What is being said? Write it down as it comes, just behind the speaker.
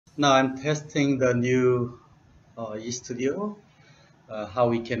Now I'm testing the new eStudio, how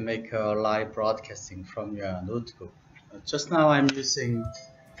we can make a live broadcasting from your notebook. Just now I'm using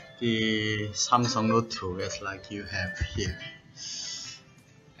the Samsung Note 2 as like you have here.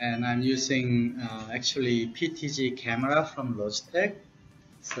 And I'm using actually PTG camera from Logitech.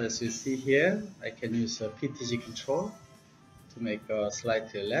 So as you see here, I can use a PTG control to make a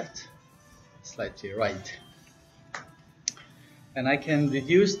slightly left, slightly right. And I can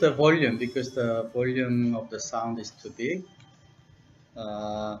reduce the volume because the volume of the sound is too big.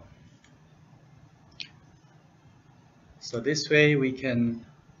 So this way we can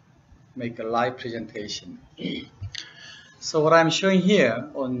make a live presentation. So what I'm showing here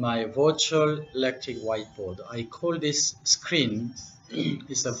on my virtual electric whiteboard, I call this screen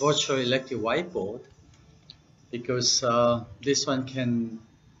is a virtual electric whiteboard because this one can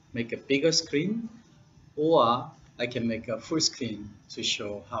make a bigger screen, or I can make a full screen to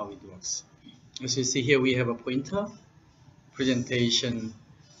show how it works. As you see here, we have a pointer presentation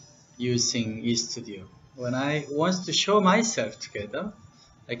using eStudio. When I want to show myself together,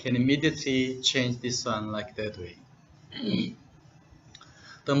 I can immediately change this one like that way.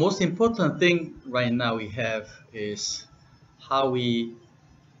 The most important thing right now we have is how we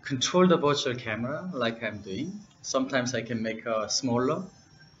control the virtual camera like I'm doing. Sometimes I can make a smaller,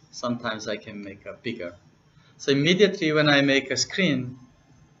 sometimes I can make a bigger. So immediately when I make a screen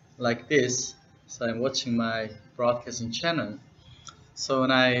like this, so I'm watching my broadcasting channel. So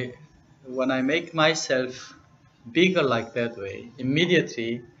when I make myself bigger like that way,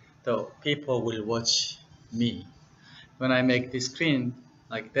 immediately the people will watch me. When I make the screen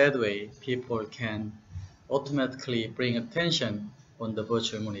like that way, people can automatically bring attention on the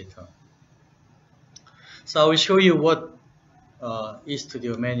virtual monitor. So I will show you what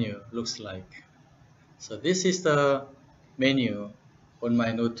eStudio menu looks like. So this is the menu on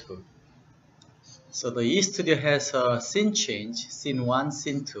my notebook. So the eStudio has a scene change, scene 1,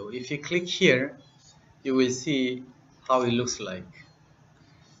 scene 2. If you click here, you will see how it looks like.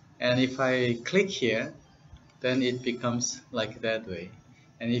 And if I click here, then it becomes like that way.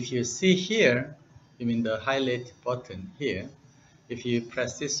 And if you see here, you mean the highlight button here, if you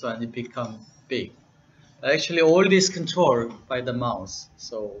press this one, it becomes big. Actually, all this controlled by the mouse.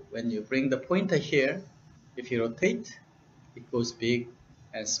 So when you bring the pointer here, if you rotate, it goes big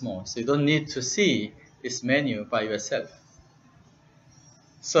and small. So you don't need to see this menu by yourself.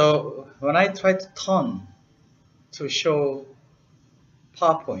 So when I try to turn to show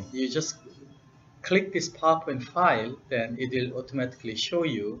PowerPoint, you just click this PowerPoint file, then it will automatically show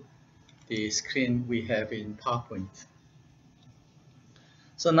you the screen we have in PowerPoint.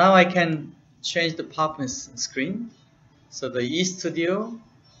 So now I can change the PowerPoint screen. So the eStudio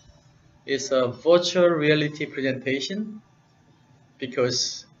is a virtual reality presentation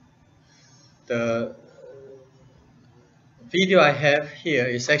because the video I have here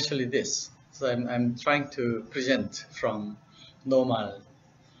is actually this. So I'm trying to present from normal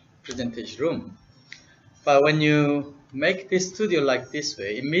presentation room. But when you make this studio like this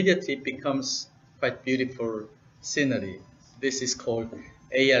way, immediately it becomes quite beautiful scenery. This is called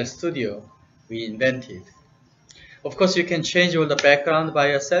eStudio we invented. Of course, you can change all the background by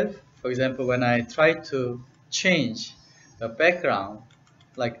yourself. For example, when I try to change the background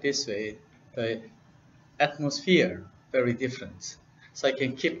like this way, the atmosphere very different. So I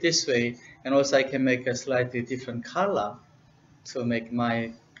can keep this way, and also I can make a slightly different color to make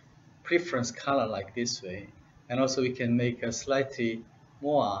my preference color like this way. And also we can make a slightly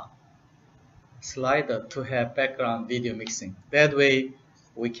more slider to have background video mixing. That way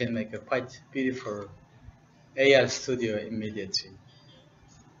we can make a quite beautiful eStudio immediately.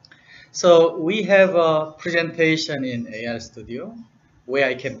 So we have a presentation in eStudio where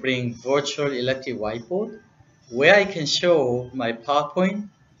I can bring virtual electric whiteboard, where I can show my PowerPoint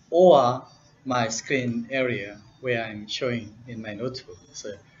or my screen area where I'm showing in my notebook.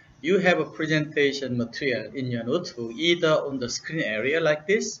 So you have a presentation material in your notebook, either on the screen area like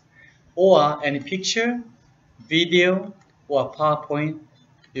this, or any picture, video, or PowerPoint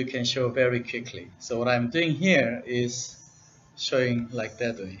you can show very quickly. So what I'm doing here is showing like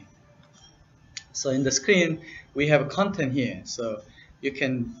that way. So in the screen, we have content here. So you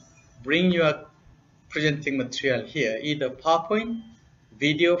can bring your presenting material here, either PowerPoint,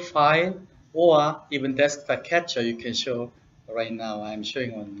 video file, or even desktop capture you can show. Right now I'm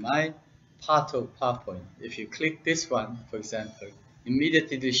showing on my part of PowerPoint. If you click this one, for example,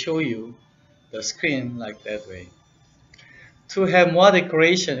 immediately it will show you the screen like that way. To have more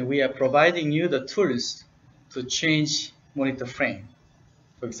decoration, we are providing you the tools to change monitor frame.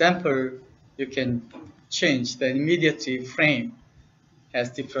 For example, you can change the immediate frame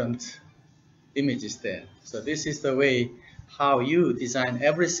has different images there. So this is the way how you design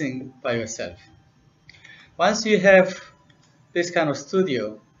everything by yourself. Once you have this kind of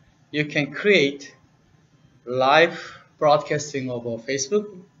studio, you can create live broadcasting over Facebook,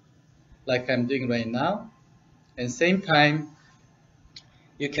 like I'm doing right now. And same time,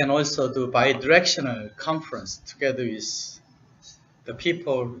 you can also do bi-directional conference together with the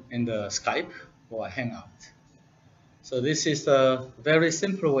people in the Skype or Hangout. So this is a very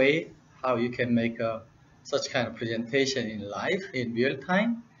simple way how you can make such kind of presentation in live, in real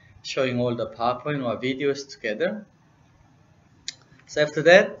time, showing all the PowerPoint or videos together. So after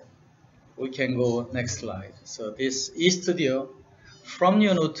that, we can go next slide. So this eStudio, from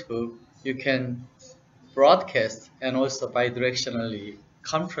your notebook, you can broadcast and also bi-directionally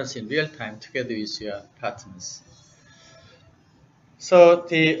conference in real time together with your partners. So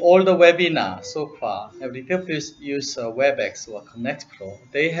all the webinar so far, every people use WebEx or Connect Pro,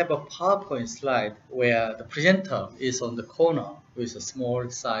 they have a PowerPoint slide where the presenter is on the corner with a small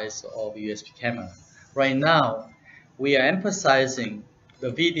size of USB camera. Right now, we are emphasizing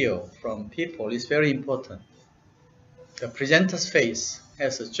the video from people is very important. The presenter's face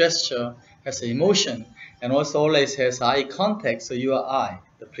has a gesture, has an emotion, and also always has eye contact, so your eye,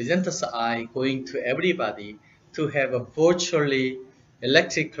 the presenter's eye, going to everybody to have a virtually,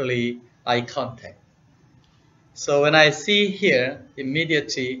 electrically eye contact. So when I see here,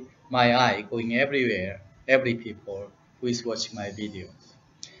 immediately my eye going everywhere, every people who is watching my video.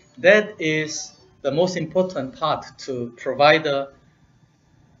 That is the most important part to provide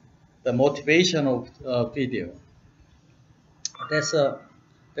the motivation of video. That's a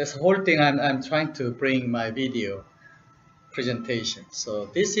whole thing I'm trying to bring my video presentation. So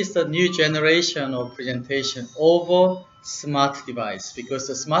this is the new generation of presentation over smart device, because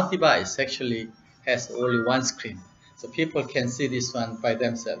the smart device actually has only one screen. So people can see this one by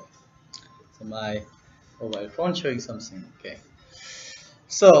themselves. So my mobile phone showing something, okay.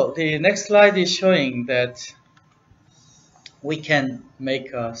 So the next slide is showing that we can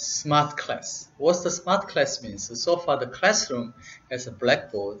make a smart class. What's the smart class means? So far the classroom has a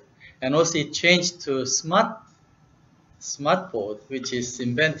blackboard, and also it changed to smart board, which is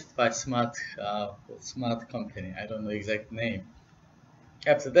invented by smart company. I don't know exact name.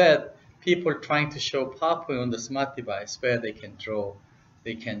 After that, people trying to show PowerPoint on the smart device where they can draw,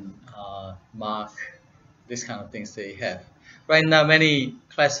 they can mark, this kind of things they have. Right now, many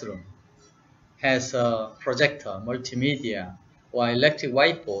classroom has a projector, multimedia, or electric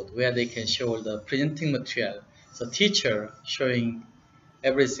whiteboard where they can show the presenting material. So teacher showing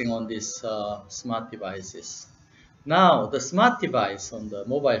everything on these smart devices. Now, the smart device on the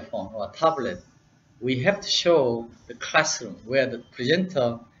mobile phone or tablet, we have to show the classroom where the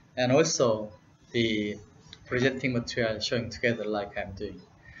presenter and also the presenting material showing together like I'm doing.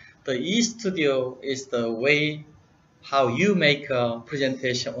 The eStudio is the way how you make a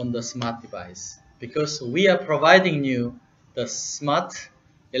presentation on the smart device, because we are providing you the smart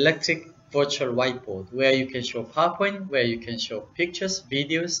electric virtual whiteboard where you can show PowerPoint, where you can show pictures,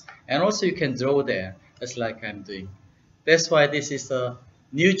 videos, and also you can draw there, just like I'm doing. That's why this is a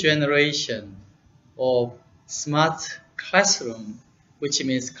new generation of smart classroom, which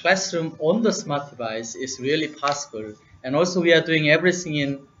means classroom on the smart device is really possible. And also we are doing everything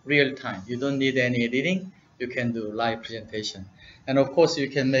in real time. You don't need any editing. You can do live presentation. And of course, you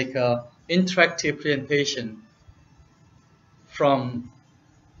can make an interactive presentation from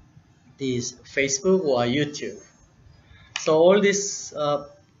this Facebook or YouTube. So all this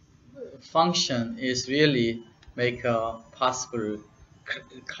function is really make a possible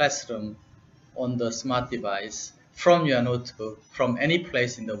classroom on the smart device from your notebook, from any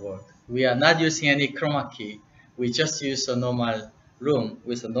place in the world. We are not using any chroma key. We just use a normal room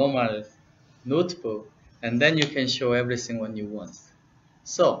with a normal notebook, and then you can show everything when you want.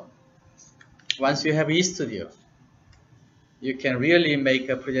 So once you have eStudio, you can really make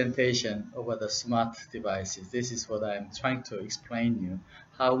a presentation over the smart devices. This is what I'm trying to explain you,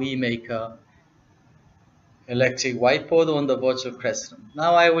 how we make a electric whiteboard on the virtual classroom.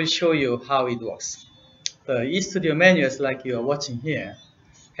 Now I will show you how it works. The eStudio menu, is like you are watching here,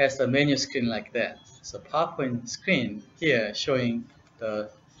 has a menu screen like that. So PowerPoint screen here showing the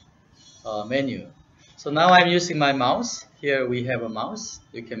menu. So now I'm using my mouse. Here we have a mouse.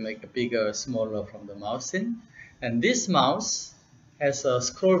 You can make it bigger or smaller from the mouse in. And this mouse has a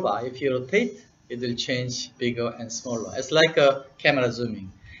scroll bar. If you rotate, it will change bigger and smaller. It's like a camera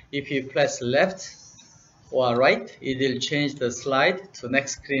zooming. If you press left or right, it will change the slide to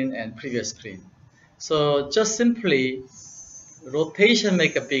next screen and previous screen. So just simply rotation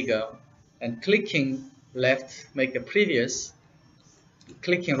make it bigger, and clicking left make it previous,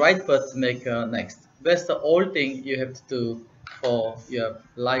 clicking right button, make next. That's the old thing you have to do for your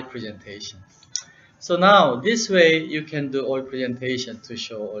live presentation. So now this way you can do all presentation to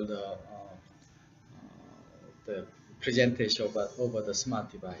show all the presentation over the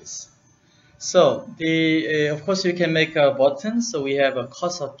smart device. So of course you can make a button. So we have a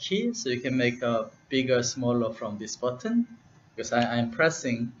cursor key, so you can make a bigger, smaller from this button. Because I'm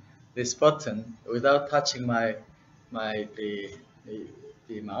pressing this button without touching the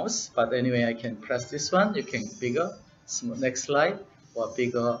mouse. But anyway, I can press this one. You can bigger, next slide, or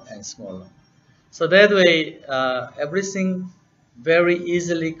bigger and smaller. So that way, everything very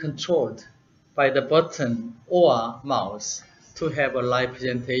easily controlled by the button or mouse to have a live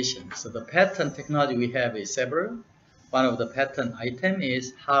presentation. So the pattern technology we have is several. One of the pattern item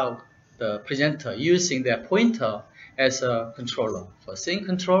is how the presenter using their pointer as a controller for scene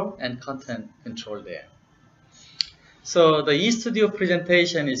control and content control there. So the eStudio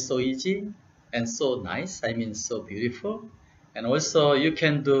presentation is so easy and so nice, I mean so beautiful. And also you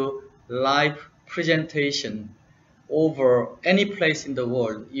can do live presentation over any place in the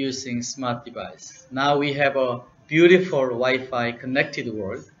world using smart device. Now we have a beautiful Wi-Fi connected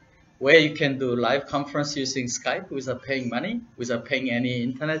world where you can do live conference using Skype without paying money, without paying any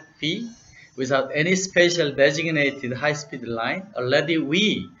internet fee, without any special designated high-speed line. Already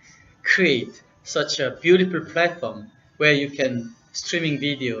we create such a beautiful platform where you can streaming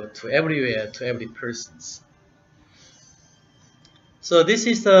video to everywhere, to every person. So this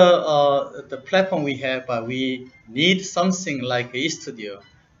is the platform we have, but we need something like eStudio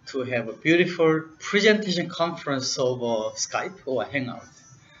to have a beautiful presentation conference over Skype or Hangout.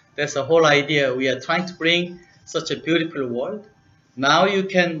 That's the whole idea. We are trying to bring such a beautiful world. Now you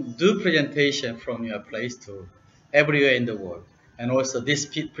can do presentation from your place to everywhere in the world. And also this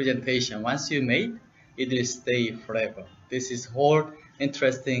presentation, once you made, it will stay forever. This is whole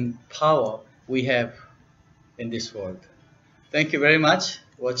interesting power we have in this world. Thank you very much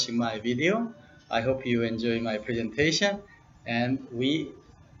for watching my video. I hope you enjoy my presentation, and we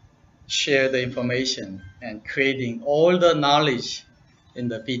share the information and creating all the knowledge in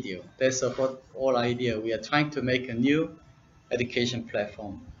the video. That's the whole idea. We are trying to make a new education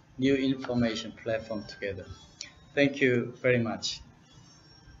platform, new information platform together. Thank you very much.